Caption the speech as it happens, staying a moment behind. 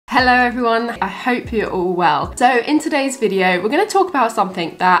Hello everyone, I hope you're all well. So in today's video, we're going to talk about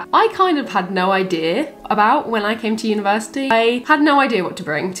something that I kind of had no idea about when I came to university. I had no idea what to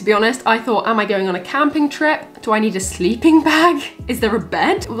bring, to be honest. I thought, am I going on a camping trip? Do I need a sleeping bag? Is there a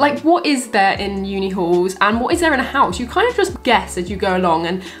bed? Like, what is there in uni halls and what is there in a house? You kind of just guess as you go along,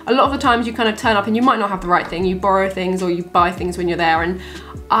 and a lot of the times you kind of turn up and you might not have the right thing. You borrow things or you buy things when you're there, and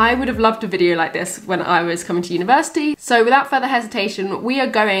I would have loved a video like this when I was coming to university. So without further hesitation, we are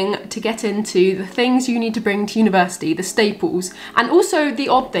going to get into the things you need to bring to university, the staples, and also the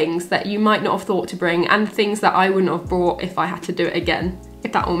odd things that you might not have thought to bring and things that I wouldn't have brought if I had to do it again,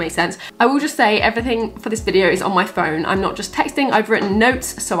 if that all makes sense. I will just say everything for this video is on my phone. I'm not just texting, I've written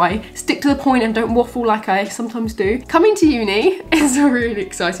notes, so I stick to the point and don't waffle like I sometimes do. Coming to uni is a really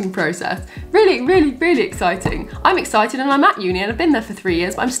exciting process. Really exciting. I'm excited and I'm at uni and I've been there for 3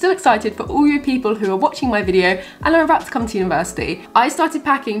 years, but I'm still excited for all you people who are watching my video and are about to come to university. I started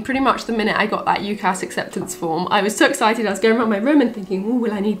packing pretty much the minute I got that UCAS acceptance form. I was so excited, I was going around my room and thinking, oh,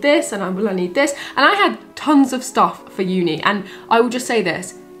 will I need this and will I need this? And I had tons of stuff for uni, and I will just say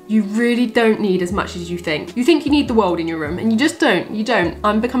this. You really don't need as much as you think. You think you need the world in your room, and you just don't, you don't.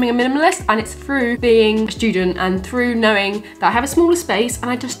 I'm becoming a minimalist, and it's through being a student and through knowing that I have a smaller space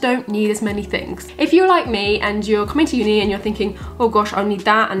and I just don't need as many things. If you're like me and you're coming to uni and you're thinking, oh gosh, I'll need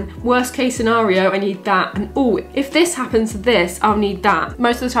that, and worst case scenario, I need that, and oh, if this happens to this, I'll need that.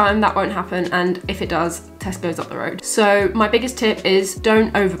 Most of the time that won't happen, and if it does, Tesco's up the road. So my biggest tip is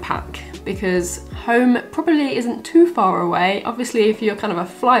don't overpack, because home probably isn't too far away. Obviously, if you're kind of a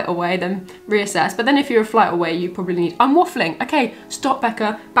flight away, then reassess. But then if you're a flight away, you probably need... I'm waffling. Okay, stop,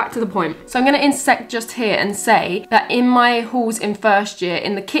 Becca. Back to the point. So I'm going to intersect just here and say that in my halls in first year,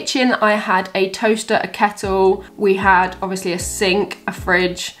 in the kitchen, I had a toaster, a kettle. We had obviously a sink, a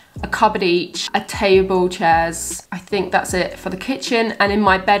fridge, a cupboard each, a table, chairs. I think that's it for the kitchen. And in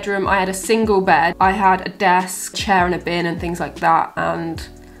my bedroom, I had a single bed. I had a desk, chair and a bin and things like that. And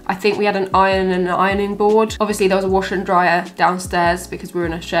I think we had an iron and an ironing board. Obviously there was a washer and dryer downstairs because we were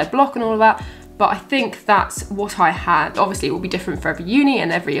in a shared block and all of that. But I think that's what I had. Obviously it will be different for every uni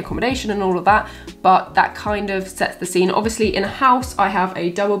and every accommodation and all of that, but that kind of sets the scene. Obviously in a house I have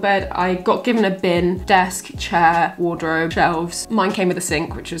a double bed. I got given a bin, desk, chair, wardrobe, shelves. Mine came with a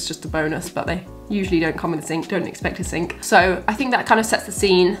sink, which was just a bonus, but they usually don't come with a sink, don't expect a sink. So I think that kind of sets the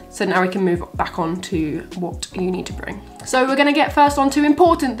scene. So now we can move back on to what you need to bring. So we're gonna get first on to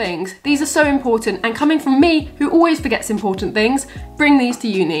important things. These are so important, and coming from me, who always forgets important things, bring these to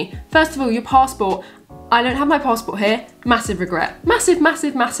uni. First of all, your passport. I don't have my passport here. Massive regret.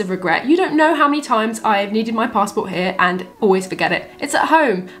 Massive regret. You don't know how many times I've needed my passport here and always forget it. It's at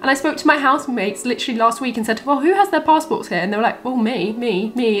home. And I spoke to my housemates literally last week and said, well, who has their passports here? And they were like, well,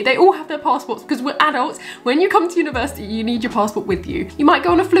 me. They all have their passports because we're adults. When you come to university, you need your passport with you. You might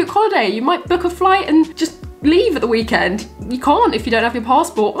go on a fluke holiday. You might book a flight and just leave at the weekend. You can't if you don't have your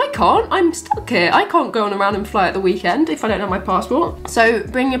passport. I can't, I'm stuck here. I can't go on a random flight at the weekend if I don't have my passport. So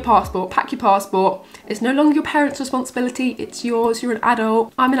bring your passport, pack your passport. It's no longer your parents' responsibility, it's yours, you're an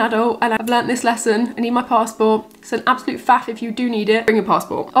adult. I'm an adult and I've learnt this lesson. I need my passport. It's an absolute faff if you do need it. Bring your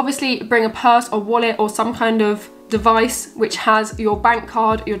passport. Obviously bring a purse or wallet or some kind of device which has your bank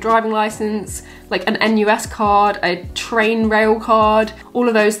card, your driving license, like an NUS card, a train rail card, all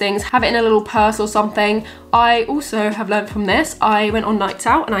of those things. Have it in a little purse or something. I also have learned from this. I went on nights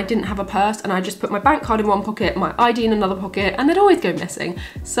out and I didn't have a purse, and I just put my bank card in one pocket, my ID in another pocket, and they'd always go missing.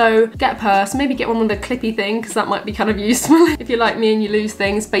 So get a purse, maybe get one with a clippy thing, because that might be kind of useful if you're like me and you lose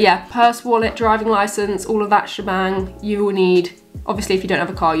things. But yeah, purse, wallet, driving license, all of that shebang you will need. Obviously, if you don't have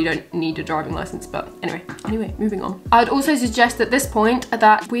a car, you don't need a driving license, but anyway, moving on. I'd also suggest at this point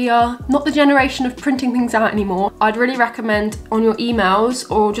that we are not the generation of printing things out anymore. I'd really recommend on your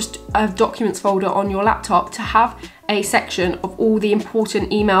emails or just a documents folder on your laptop to have a section of all the important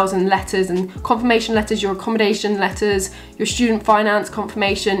emails and letters and confirmation letters, your accommodation letters, your student finance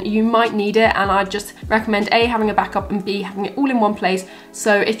confirmation. You might need it, and I'd just recommend A, having a backup, and B, having it all in one place.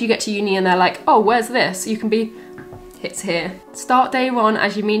 So if you get to uni and they're like, oh, where's this? You can be, it's here. Start day one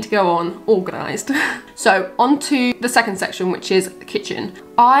as you mean to go on, organised. So on to the second section, which is the kitchen.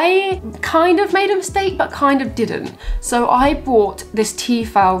 I kind of made a mistake, but kind of didn't. So I bought this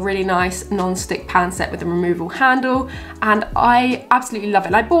Tefal really nice non-stick pan set with a removable handle, and I absolutely love it.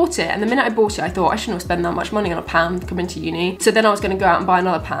 And I bought it, and the minute I bought it, I thought I shouldn't have spent that much money on a pan coming to uni. So then I was gonna go out and buy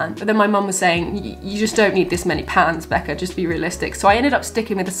another pan, but then my mum was saying, you just don't need this many pans, Becca, just be realistic. So I ended up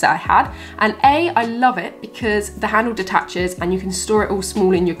sticking with the set I had, and A, I love it because the handle handle detaches and you can store it all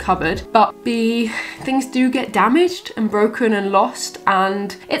small in your cupboard. But B, things do get damaged and broken and lost,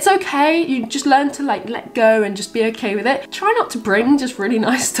 and it's okay. You just learn to like let go and just be okay with it. Try not to bring just really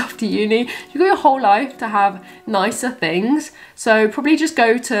nice stuff to uni. You've got your whole life to have nicer things, so probably just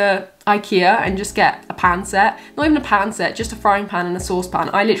go to IKEA and just get a pan set. Not even a pan set, just a frying pan and a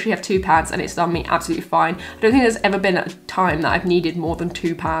saucepan. I literally have 2 pans and it's done me absolutely fine. I don't think there's ever been a time that I've needed more than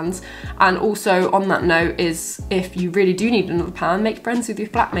 2 pans. And also on that note is, if you really do need another pan, make friends with your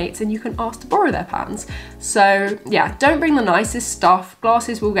flatmates and you can ask to borrow their pans. So yeah, don't bring the nicest stuff.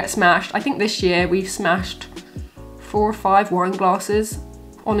 Glasses will get smashed. I think this year we've smashed 4 or 5 wine glasses,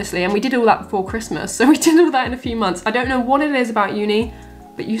 honestly, and we did all that before Christmas, so we did all that in a few months. I don't know what it is about uni,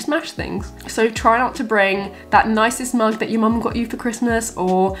 but you smash things. So try not to bring that nicest mug that your mum got you for Christmas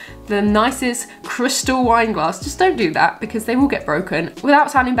or the nicest crystal wine glass. Just don't do that, because they will get broken.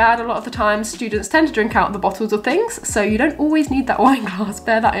 Without sounding bad, a lot of the time students tend to drink out of the bottles of things, so you don't always need that wine glass,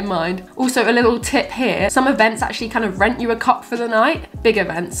 bear that in mind. Also, a little tip here, some events actually kind of rent you a cup for the night. Big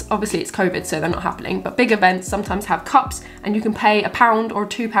events, obviously it's COVID so they're not happening, but big events sometimes have cups and you can pay £1 or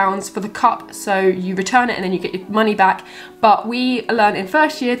 £2 for the cup, so you return it and then you get your money back. But we learned in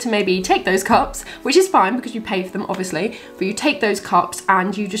first year to maybe take those cups, which is fine because you pay for them obviously, but you take those cups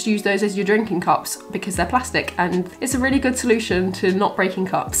and you just use those as your drinking cups because they're plastic, and it's a really good solution to not breaking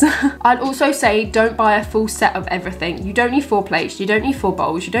cups. I'd also say don't buy a full set of everything. You don't need 4 plates, you don't need 4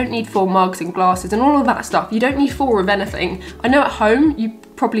 bowls, you don't need 4 mugs and glasses and all of that stuff. You don't need 4 of anything. I know at home you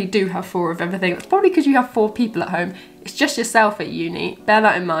probably do have 4 of everything. It's probably because you have 4 people at home. It's just yourself at uni, bear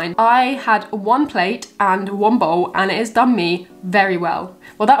that in mind. I had 1 plate and 1 bowl and it has done me very well.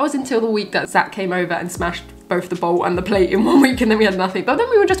 Well, that was until the week that Zach came over and smashed both the bowl and the plate in 1 week, and then we had nothing. But then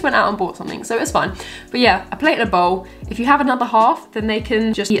we just went out and bought something, so it's fine. But yeah, a plate and a bowl. If you have another half, then they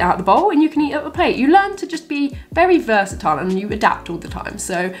can just eat out the bowl and you can eat out the plate. You learn to just be very versatile and you adapt all the time.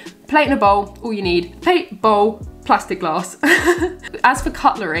 So plate and a bowl, all you need. Plate, bowl, plastic glass. As for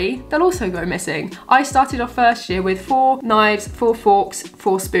cutlery, they'll also go missing. I started off first year with 4 knives, 4 forks,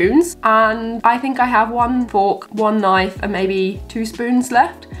 4 spoons, and I think I have 1 fork, 1 knife, and maybe 2 spoons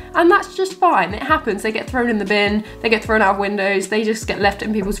left. And that's just fine, it happens. They get thrown in the bin, they get thrown out of windows, they just get left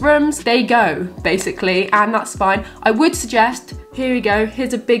in people's rooms. They go, basically, and that's fine. I would suggest, here we go,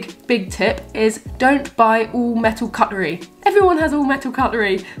 here's a big tip, is don't buy all metal cutlery. Everyone has all metal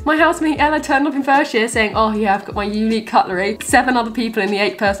cutlery. My housemate Ella turned up in first year saying, oh yeah, I've got my unique cutlery. 7 other people in the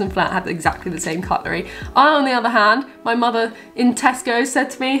 8-person flat had exactly the same cutlery. I, on the other hand, my mother in Tesco said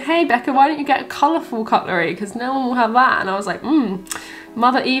to me, hey Becca, why don't you get a colourful cutlery? Because no one will have that. And I was like,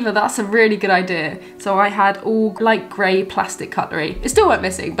 Mother Eva, that's a really good idea. So I had all light grey plastic cutlery. It still went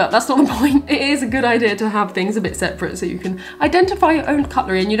missing, but that's not the point. It is a good idea to have things a bit separate so you can identify your own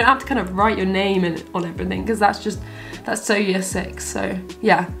cutlery and you don't have to kind of write your name on everything, because that's so year 6. So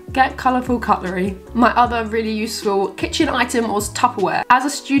yeah, get colourful cutlery. My other really useful kitchen item was Tupperware. As a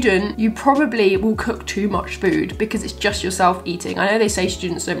student, you probably will cook too much food because it's just yourself eating. I know they say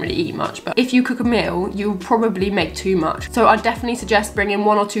students don't really eat much, but if you cook a meal, you'll probably make too much. So I definitely suggest bringing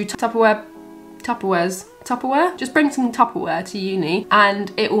 1 or 2 Tupperware. Just bring some Tupperware to uni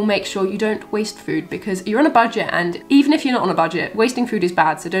and it will make sure you don't waste food, because you're on a budget, and even if you're not on a budget, wasting food is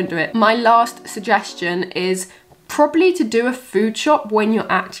bad, so don't do it. My last suggestion is probably to do a food shop when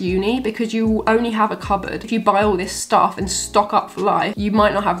you're at uni, because you only have a cupboard. If you buy all this stuff and stock up for life, you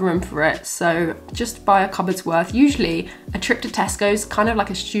might not have room for it, so just buy a cupboard's worth. Usually a trip to Tesco's kind of like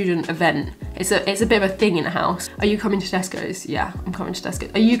a student event. It's a bit of a thing in a house. Are you coming to Tesco's? Yeah, I'm coming to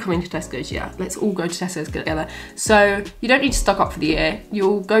Tesco's. Are you coming to Tesco's? Yeah, let's all go to Tesco's together. So you don't need to stock up for the year.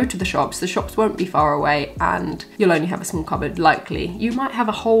 You'll go to the shops won't be far away, and you'll only have a small cupboard, likely. You might have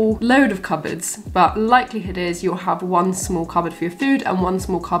a whole load of cupboards, but likelihood is you'll have 1 small cupboard for your food and 1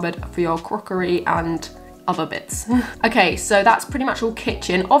 small cupboard for your crockery and other bits. Okay, so that's pretty much all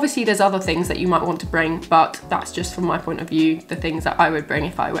kitchen. Obviously there's other things that you might want to bring, but that's just from my point of view, the things that I would bring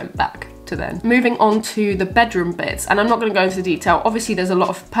if I went back to then. Moving on to the bedroom bits, and I'm not going to go into detail. Obviously there's a lot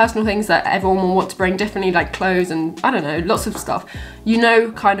of personal things that everyone will want to bring differently, like clothes and I don't know, lots of stuff. You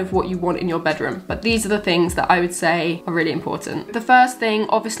know kind of what you want in your bedroom, but these are the things that I would say are really important. The first thing,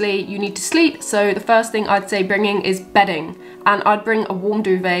 obviously you need to sleep, so the first thing I'd say bringing is bedding, and I'd bring a warm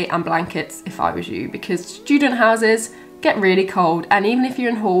duvet and blankets if I was you, because student houses get really cold, and even if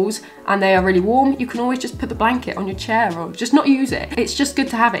you're in halls and they are really warm, you can always just put the blanket on your chair or just not use it. It's just good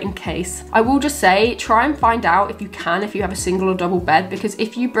to have it in case. I will just say, try and find out if you have a single or double bed, because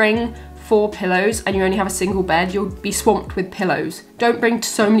if you bring 4 pillows and you only have a single bed, you'll be swamped with pillows. Don't bring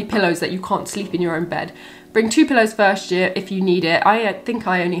so many pillows that you can't sleep in your own bed. bring 2 pillows first year if you need it. I think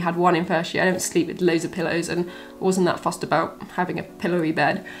I only had 1 in first year. I don't sleep with loads of pillows and wasn't that fussed about having a pillowy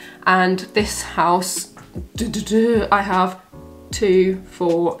bed. And this house, I have 2,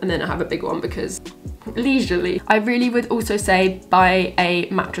 4, and then I have a big one because leisurely. I really would also say buy a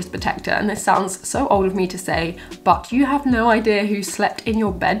mattress protector, and this sounds so old of me to say, but you have no idea who slept in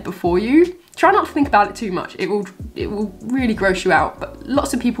your bed before you. Try not to think about it too much. It will really gross you out, but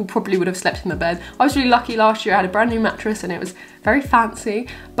lots of people probably would have slept in the bed. I was really lucky last year. I had a brand new mattress and it was very fancy,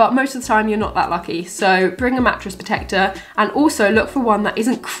 but most of the time you're not that lucky. So bring a mattress protector, and also look for one that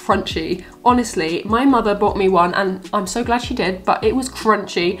isn't crunchy. Honestly, my mother bought me one and I'm so glad she did, but it was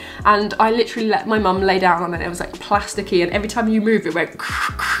crunchy and I literally let my mum lay down on it. It was like plasticky and every time you move it went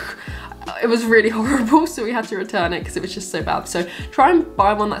it was really horrible, so we had to return it because it was just so bad. So try and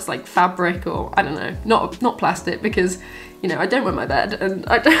buy one that's like fabric or I don't know, not plastic, because you know I don't want my bed and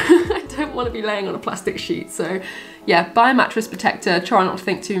I don't want to be laying on a plastic sheet. So yeah, buy a mattress protector. Try not to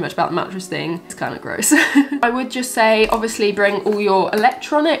think too much about the mattress thing. It's kind of gross. I would just say obviously bring all your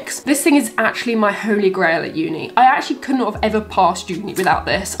electronics. This thing is actually my holy grail at uni. I actually couldn't have ever passed uni without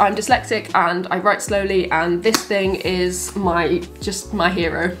this. I'm dyslexic and I write slowly, and this thing is just my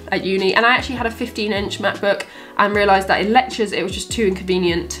hero at uni. And I actually had a 15-inch MacBook and realised that in lectures it was just too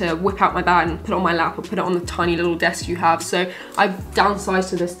inconvenient to whip out my bag and put it on my lap or put it on the tiny little desk you have. So I've downsized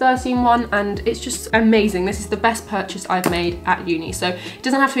to this 13 one and it's just amazing. This is the best purchase I've made at uni. So it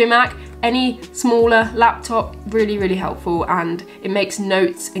doesn't have to be a Mac, any smaller laptop, really helpful, and it makes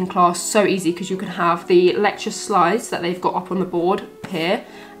notes in class so easy because you can have the lecture slides that they've got up on the board here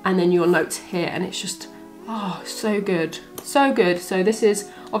and then your notes here, and it's just, oh, so good. So good. So this is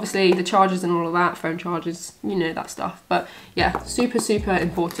obviously the chargers and all of that, phone chargers, you know that stuff. But yeah, super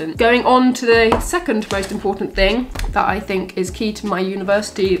important. Going on to the second most important thing that I think is key to my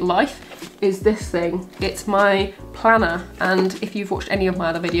university life is this thing. It's my planner, and if you've watched any of my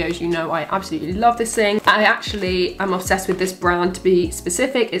other videos, you know I absolutely love this thing. I actually am obsessed with this brand, to be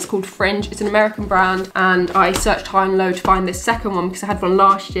specific. It's called Fringe. It's an American brand, and I searched high and low to find this second one because I had one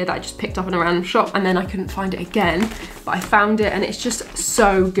last year that I just picked up in a random shop and then I couldn't find it again, but I found it and it's just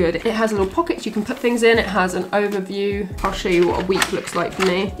so good. It has little pockets you can put things in. It has an overview. I'll show you what a week looks like for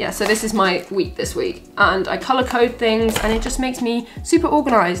me. Yeah, so this is my week this week, and I color code things and it just makes me super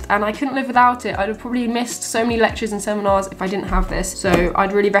organized, and I couldn't live without it. I'd have probably missed so many lectures and seminars if I didn't have this. So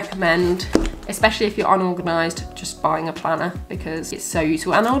I'd really recommend, especially if you're unorganized, just buying a planner because it's so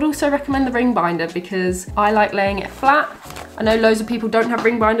useful. And I would also recommend the ring binder because I like laying it flat. I know loads of people don't have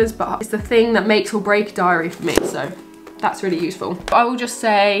ring binders, but it's the thing that makes or break a diary for me. So that's really useful. But I will just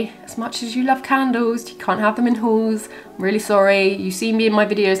say, as much as you love candles, you can't have them in halls. I'm really sorry. You see me in my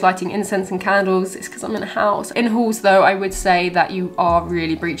videos lighting incense and candles. It's because I'm in a house. In halls though, I would say that you are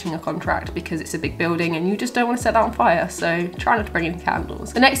really breaching a contract because it's a big building and you just don't want to set that on fire. So try not to bring any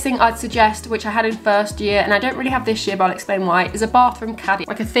candles. The next thing I'd suggest, which I had in first year, and I don't really have this year, but I'll explain why, is a bathroom caddy.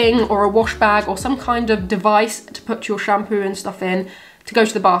 Like a thing or a wash bag or some kind of device to put your shampoo and stuff in to go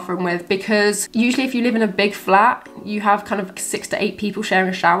to the bathroom with, because usually if you live in a big flat, you have kind of 6 to 8 people sharing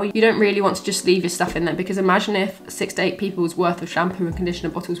a shower. You don't really want to just leave your stuff in there, because imagine if 6 to 8 people's worth of shampoo and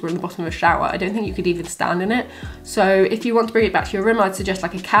conditioner bottles were in the bottom of a shower. I don't think you could even stand in it. So if you want to bring it back to your room, I'd suggest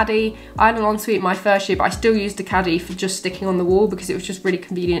like a caddy. I had an ensuite my first year, but I still used a caddy for just sticking on the wall because it was just really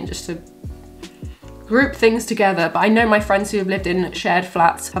convenient just to group things together. But I know my friends who have lived in shared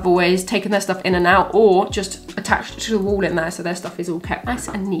flats have always taken their stuff in and out or just attached it to the wall in there so their stuff is all kept nice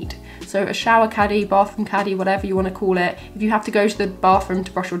and neat. So a shower caddy, bathroom caddy, whatever you want to call it. If you have to go to the bathroom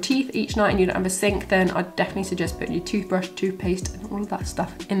to brush your teeth each night and you don't have a sink, then I'd definitely suggest putting your toothbrush, toothpaste and all of that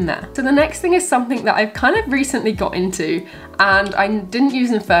stuff in there. So the next thing is something that I've kind of recently got into and I didn't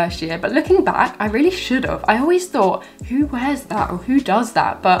use in first year, but looking back, I really should have. I always thought, who wears that or who does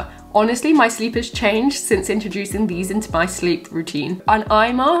that? But honestly, my sleep has changed since introducing these into my sleep routine. An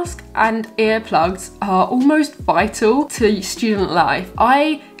eye mask and earplugs are almost vital to student life.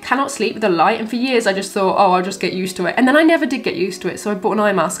 I cannot sleep with a light, and for years I just thought, oh, I'll just get used to it. And then I never did get used to it, so I bought an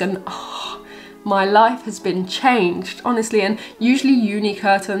eye mask and oh, my life has been changed, honestly. And usually uni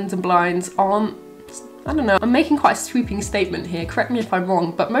curtains and blinds aren't, I don't know, I'm making quite a sweeping statement here, correct me if I'm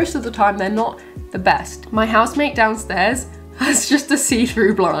wrong, but most of the time they're not the best. My housemate downstairs, has just a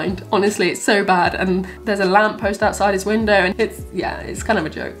see-through blind. Honestly, it's so bad. And there's a lamppost outside his window and it's kind of a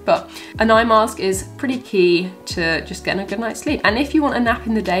joke. But an eye mask is pretty key to just getting a good night's sleep. And if you want a nap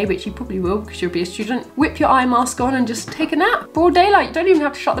in the day, which you probably will because you'll be a student, whip your eye mask on and just take a nap. Broad daylight, you don't even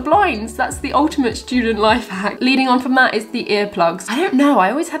have to shut the blinds. That's the ultimate student life hack. Leading on from that is the earplugs. I don't know,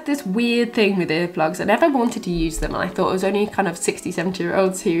 I always had this weird thing with earplugs. I never wanted to use them and I thought it was only kind of 60,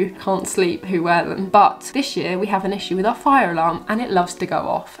 70-year-olds who can't sleep who wear them. But this year we have an issue with our fire alarm and it loves to go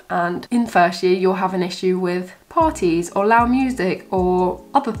off. And in first year you'll have an issue with parties or loud music or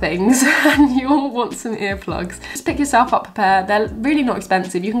other things and you'll want some earplugs. Just pick yourself up a pair. They're really not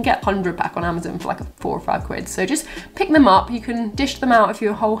expensive. You can get 100 pack on Amazon for like 4 or 5 quid. So just pick them up. You can dish them out if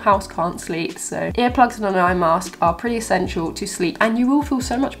your whole house can't sleep. So earplugs and an eye mask are pretty essential to sleep and you will feel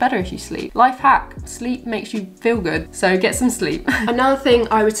so much better if you sleep. Life hack, sleep makes you feel good. So get some sleep. Another thing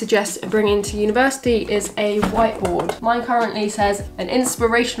I would suggest bringing to university is a whiteboard. Mine currently says an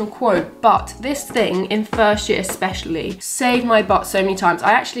inspirational quote, but this thing in first year especially saved my butt so many times.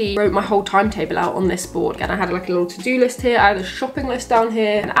 I actually wrote my whole timetable out on this board and I had like a little to-do list here, I had a shopping list down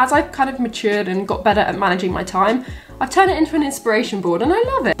here, and as I've kind of matured and got better at managing my time, I've turned it into an inspiration board and I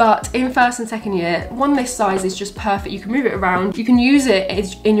love it. But in first and second year, one this size is just perfect. You can move it around. You can use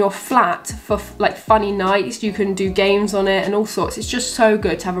it in your flat for like funny nights. You can do games on it and all sorts. It's just so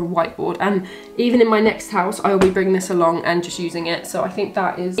good to have a whiteboard. And even in my next house, I will be bringing this along and just using it. So I think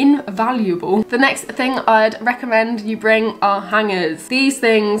that is invaluable. The next thing I'd recommend you bring are hangers. These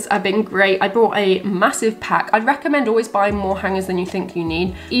things have been great. I bought a massive pack. I'd recommend always buying more hangers than you think you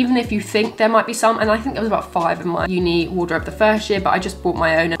need, even if you think there might be some. And I think there was about 5 in my uni wardrobe the first year, but I just bought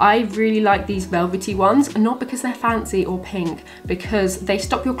my own. I really like these velvety ones, not because they're fancy or pink, because they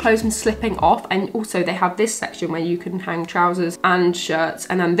stop your clothes from slipping off, and also they have this section where you can hang trousers and shirts,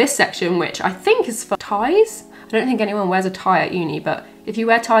 and then this section which I think is for ties. I don't think anyone wears a tie at uni, but if you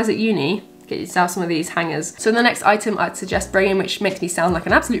wear ties at uni, get yourself some of these hangers. So the next item I'd suggest bringing, which makes me sound like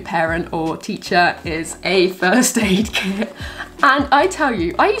an absolute parent or teacher, is a first aid kit. And I tell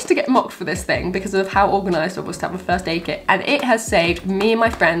you, I used to get mocked for this thing because of how organised I was to have a first aid kit, and it has saved me and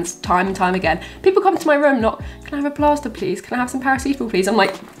my friends time and time again. People come to my room not, can I have a plaster please? Can I have some paracetamol please? I'm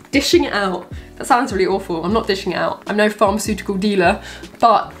like, dishing it out. That sounds really awful. I'm not dishing it out. I'm no pharmaceutical dealer,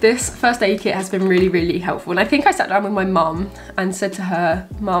 but this first aid kit has been really, really helpful. And I think I sat down with my mum and said to her,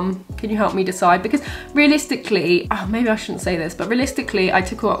 Mum, can you help me decide? Because realistically, oh, maybe I shouldn't say this, but realistically, I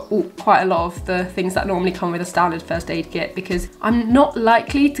took out quite a lot of the things that normally come with a standard first aid kit because I'm not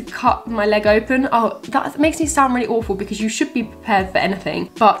likely to cut my leg open. Oh, that makes me sound really awful because you should be prepared for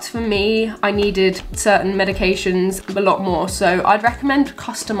anything. But for me, I needed certain medications a lot more. So I'd recommend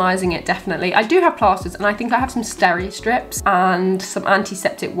customizing it definitely. I do have plasters and I think I have some steri strips and some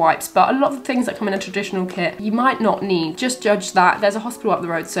antiseptic wipes, but a lot of the things that come in a traditional kit you might not need. Just judge that. There's a hospital up the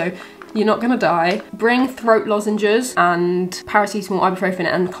road, so you're not gonna die. Bring throat lozenges and paracetamol, ibuprofen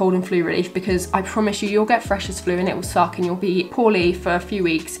and cold and flu relief, because I promise you, you'll get fresh as flu and it will suck and you'll be poorly for a few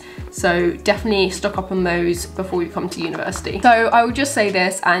weeks. So definitely stock up on those before you come to university. So I will just say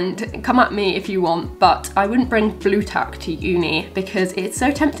this, and come at me if you want, but I wouldn't bring blue tack to uni because it's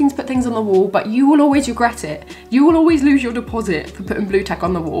so tempting to put things on the wall, but you will always regret it. You will always lose your deposit for putting blue tack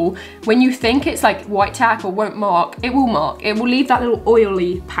on the wall. When you think it's like white tack or won't mark, it will mark. It will leave that little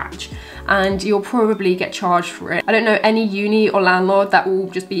oily patch and you'll probably get charged for it. I don't know any uni or landlord that will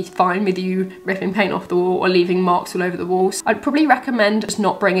just be fine with you ripping paint off the wall or leaving marks all over the walls. I'd probably recommend just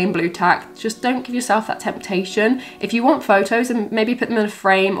not bringing blue tack. Just don't give yourself that temptation. If you want photos, and maybe put them in a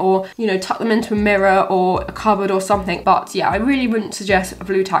frame or, you know, tuck them into a mirror or a cupboard or something. But yeah, I really wouldn't suggest a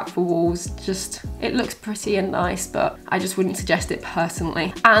blue tack for walls. Just, it looks pretty and nice, but I just wouldn't suggest it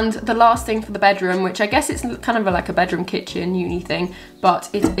personally. And the last thing for the bedroom, which I guess it's kind of like a bedroom kitchen uni thing, but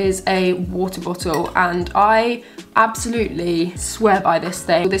it is a water bottle, and I absolutely swear by this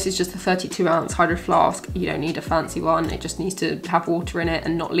thing. This is just a 32-ounce hydro flask. You don't need a fancy one. It just needs to have water in it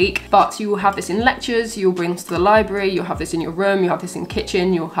and not leak. But you will have this in lectures, you'll bring this to the library, you'll have this in your room, you'll have this in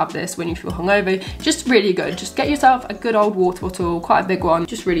kitchen, you'll have this when you feel hungover. Just really good. Just get yourself a good old water bottle, quite a big one,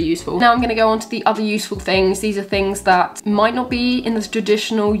 just really useful. Now I'm going to go on to the other useful things. These are things that might not be in the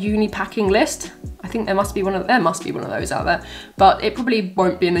traditional uni packing list. I think there must be one of those out there, but it probably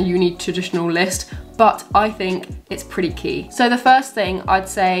won't be in the uni traditional list, but I think it's pretty key. So the first thing I'd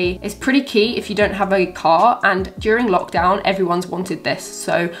say is pretty key if you don't have a car, and during lockdown everyone's wanted this,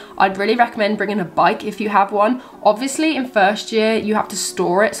 so I'd really recommend bringing a bike if you have one. Obviously in first year you have to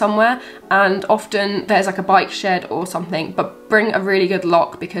store it somewhere, and often there's like a bike shed or something, but bring a really good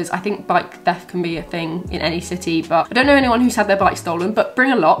lock, because I think bike theft can be a thing in any city, but I don't know anyone who's had their bike stolen, but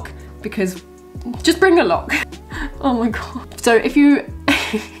bring a lock, because just bring a lock. Oh my god. So if you,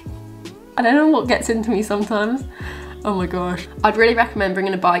 I don't know what gets into me sometimes. Oh my gosh. I'd really recommend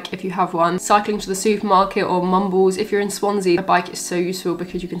bringing a bike if you have one. Cycling to the supermarket or Mumbles. If you're in Swansea, a bike is so useful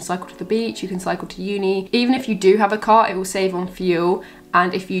because you can cycle to the beach, you can cycle to uni. Even if you do have a car, it will save on fuel.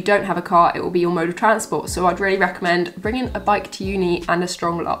 And if you don't have a car, it will be your mode of transport. So I'd really recommend bringing a bike to uni and a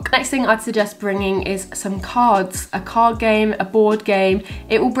strong lock. Next thing I'd suggest bringing is some cards, a card game, a board game.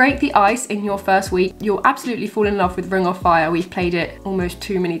 It will break the ice in your first week. You'll absolutely fall in love with Ring of Fire. We've played it almost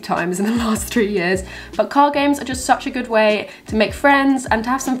too many times in the last 3 years. But card games are just such a good way to make friends and to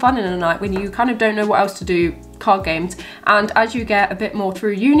have some fun in a night when you kind of don't know what else to do. Card games. And as you get a bit more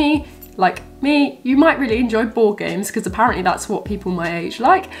through uni, like me, you might really enjoy board games because apparently that's what people my age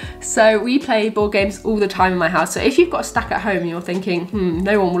like. So we play board games all the time in my house. So if you've got a stack at home and you're thinking,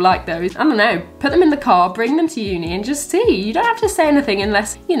 no one will like those, I don't know, put them in the car, bring them to uni and just see. You don't have to say anything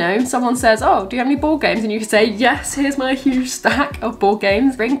unless, you know, someone says, oh, do you have any board games? And you can say, yes, here's my huge stack of board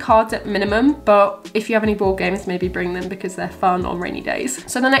games. Bring cards at minimum, but if you have any board games, maybe bring them because they're fun on rainy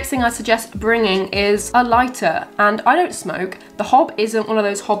days. So the next thing I suggest bringing is a lighter. And I don't smoke. The hob isn't one of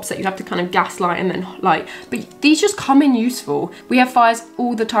those hobs that you have to kind of gaslight and then light, but these just come in useful. We have fires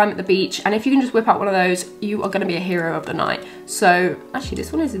all the time at the beach, and if you can just whip out one of those, you are going to be a hero of the night. So actually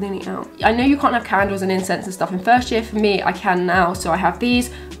this one is nearly out. I know you can't have candles and incense and stuff in first year. For me, I can now, so I have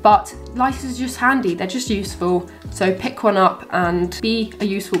these, but lighters are just handy. They're just useful. So pick one up and be a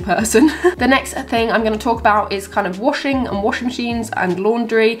useful person. The next thing I'm going to talk about is kind of washing and washing machines and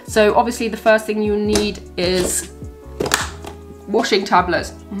laundry. So obviously the first thing you need is washing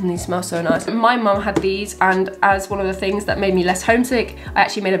tablets. These smell so nice. My mum had these, and as one of the things that made me less homesick, I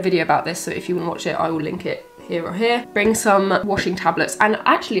actually made a video about this, so if you want to watch it, I will link it here or here. Bring some washing tablets, and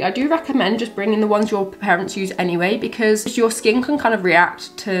actually I do recommend just bringing the ones your parents use anyway, because your skin can kind of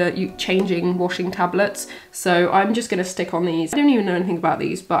react to you changing washing tablets. So I'm just gonna stick on these. I don't even know anything about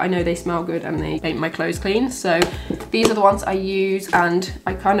these, but I know they smell good and they make my clothes clean. So these are the ones I use, and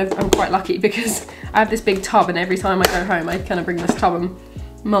I kind of am quite lucky because I have this big tub, and every time I go home I kind of bring this tub and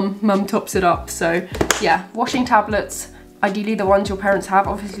mum tops it up. So yeah, washing tablets, ideally the ones your parents have.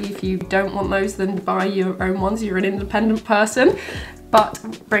 Obviously if you don't want those, then buy your own ones. You're an independent person.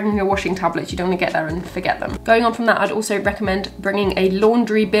 But bringing your washing tablets, you don't want to get there and forget them. Going on from that, I'd also recommend bringing a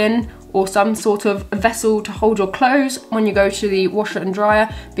laundry bin or some sort of vessel to hold your clothes when you go to the washer and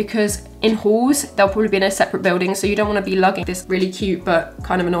dryer, because in halls, they'll probably be in a separate building, so you don't want to be lugging this really cute but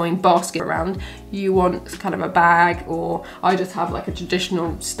kind of annoying basket around. You want kind of a bag, or I just have like a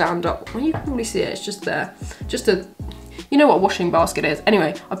traditional stand-up. Well, you can probably see it, it's just there. Just a, you know what a washing basket is.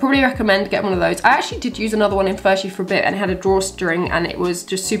 Anyway, I probably recommend getting one of those. I actually did use another one in first year for a bit, and it had a drawstring, and it was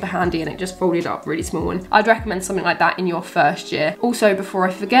just super handy, and it just folded up really small. And I'd recommend something like that in your first year. Also, before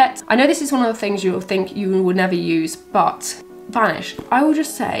I forget, I know this is one of the things you'll think you will never use, but Vanish. I will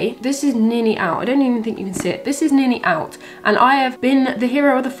just say, this is nearly out. I don't even think you can see it. This is nearly out. And I have been the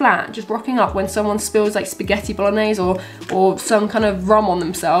hero of the flat, just rocking up when someone spills like spaghetti bolognese or some kind of rum on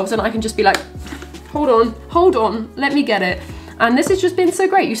themselves, and I can just be like, hold on, let me get it. And this has just been so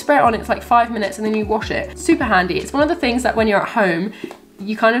great. You spray it on, it's like 5 minutes, and then you wash it. Super handy. It's one of the things that when you're at home,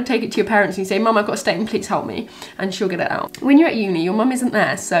 you kind of take it to your parents and you say, Mum, I've got a stain, please help me. And she'll get it out. When you're at uni, your mum isn't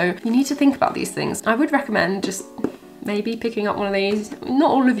there, so you need to think about these things. I would recommend just maybe picking up one of these.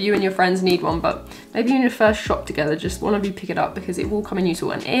 Not all of you and your friends need one, but maybe in your first shop together, just one of you pick it up, because it will come in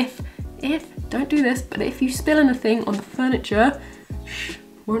useful. And if, don't do this, but if you spill anything on the furniture,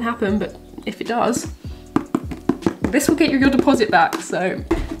 won't happen, but if it does, this will get you your deposit back. So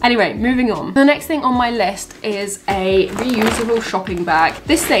anyway, moving on. The next thing on my list is a reusable shopping bag.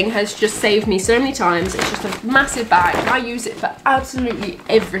 This thing has just saved me so many times. It's just a massive bag, and I use it for absolutely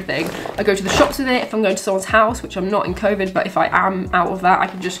everything. I go to the shops with it if I'm going to someone's house, which I'm not in COVID, but if I am out of that, I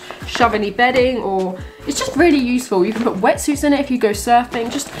can just shove any bedding, or it's just really useful. You can put wetsuits in it if you go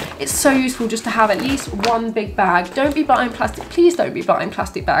surfing. Just, it's so useful just to have at least one big bag. Don't be buying plastic, please don't be buying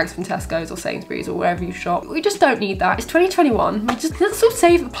plastic bags from Tesco's or Sainsbury's or wherever you shop. We just don't need that. It's 2021. Let's all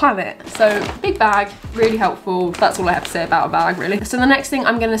save the planet. So big bag, really helpful. That's all I have to say about a bag, really. So the next thing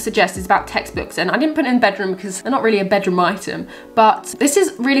I'm going to suggest is about textbooks, and I didn't put it in bedroom because they're not really a bedroom item, but this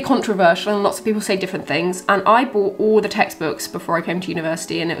is really controversial and lots of people say different things. And I bought all the textbooks before I came to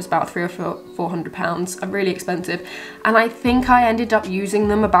university, and it was about £300 or £400. Really expensive, and I think I ended up using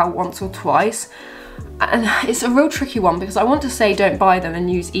them about once or twice. And it's a real tricky one, because I want to say don't buy them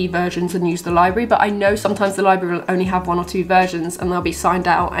and use e-versions and use the library, but I know sometimes the library will only have 1 or 2 versions and they'll be signed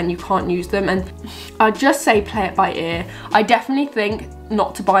out and you can't use them. And I'd just say play it by ear. I definitely think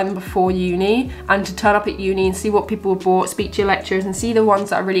not to buy them before uni and to turn up at uni and see what people have bought, speak to your lecturers and see the ones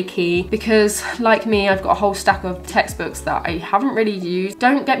that are really key, because like me, I've got a whole stack of textbooks that I haven't really used.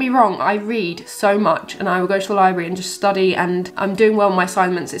 Don't get me wrong, I read so much and I will go to the library and just study, and I'm doing well on my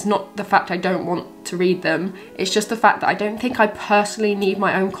assignments. It's not the fact I don't want to read them, it's just the fact that I don't think I personally need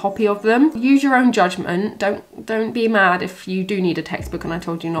my own copy of them. Use your own judgment. Don't be mad if you do need a textbook and I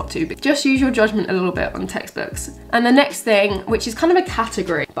told you not to, but just use your judgment a little bit on textbooks. And the next thing, which is kind of a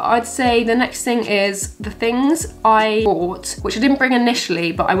category, but I'd say the next thing is the things I bought, which I didn't bring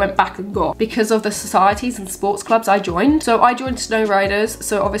initially, but I went back and got because of the societies and sports clubs I joined. So I joined Snow Riders,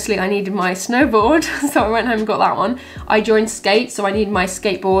 so obviously I needed my snowboard, so I went home and got that one. I joined skate, so I needed my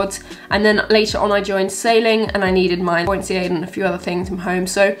skateboards, and then later on I joined sailing and I needed my buoyancy aid and a few other things from home.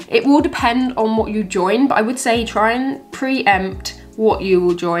 So it will depend on what you join, but I would say try and preempt what you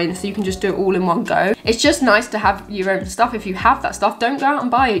will join so you can just do it all in one go. It's just nice to have your own stuff. If you have that stuff, don't go out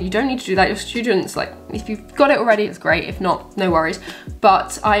and buy it. You don't need to do that. Your students, like, if you've got it already, it's great. If not, no worries.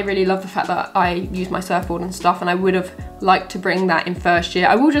 But I really love the fact that I use my surfboard and stuff, and I would have liked to bring that in first year.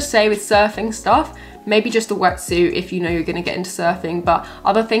 I will just say with surfing stuff, maybe just a wetsuit if you know you're gonna get into surfing, but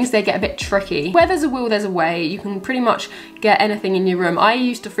other things, they get a bit tricky. Where there's a will, there's a way. You can pretty much get anything in your room. I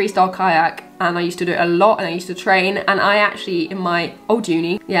used to freestyle kayak and I used to do it a lot and I used to train, and I actually, in my old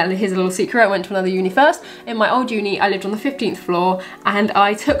uni, yeah, here's a little secret, I went to another uni first. In my old uni, I lived on the 15th floor and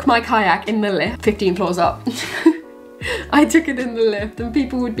I took my kayak in the lift, 15 floors up. I took it in the lift and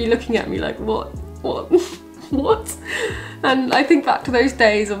people would be looking at me like, what? What? And I think back to those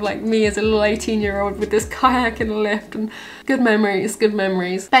days of like me as a little 18-year-old with this kayak in a lift, and good memories, good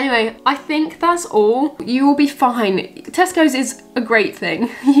memories. But anyway, I think that's all. You will be fine. Tesco's is a great thing.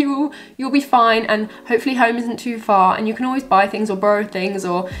 You'll be fine, and hopefully home isn't too far, and you can always buy things or borrow things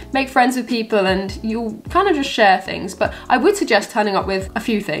or make friends with people, and you'll kind of just share things. But I would suggest turning up with a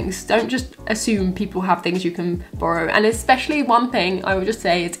few things. Don't just assume people have things you can borrow. And especially one thing I would just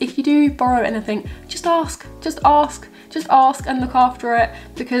say is, if you do borrow anything, just ask. Just ask. Just ask and look after it,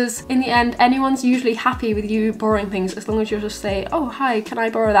 because in the end, anyone's usually happy with you borrowing things as long as you just say, oh, hi, can I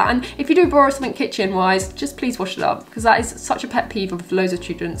borrow that? And if you do borrow something kitchen-wise, just please wash it up, because that is such a pet peeve of loads of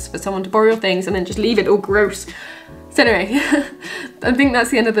students, for someone to borrow your things and then just leave it all gross. So anyway, I think that's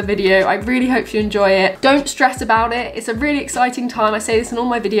the end of the video. I really hope you enjoy it. Don't stress about it. It's a really exciting time. I say this in all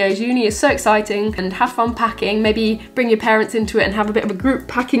my videos. Uni is so exciting, and have fun packing. Maybe bring your parents into it and have a bit of a group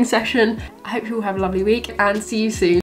packing session. I hope you all have a lovely week and see you soon.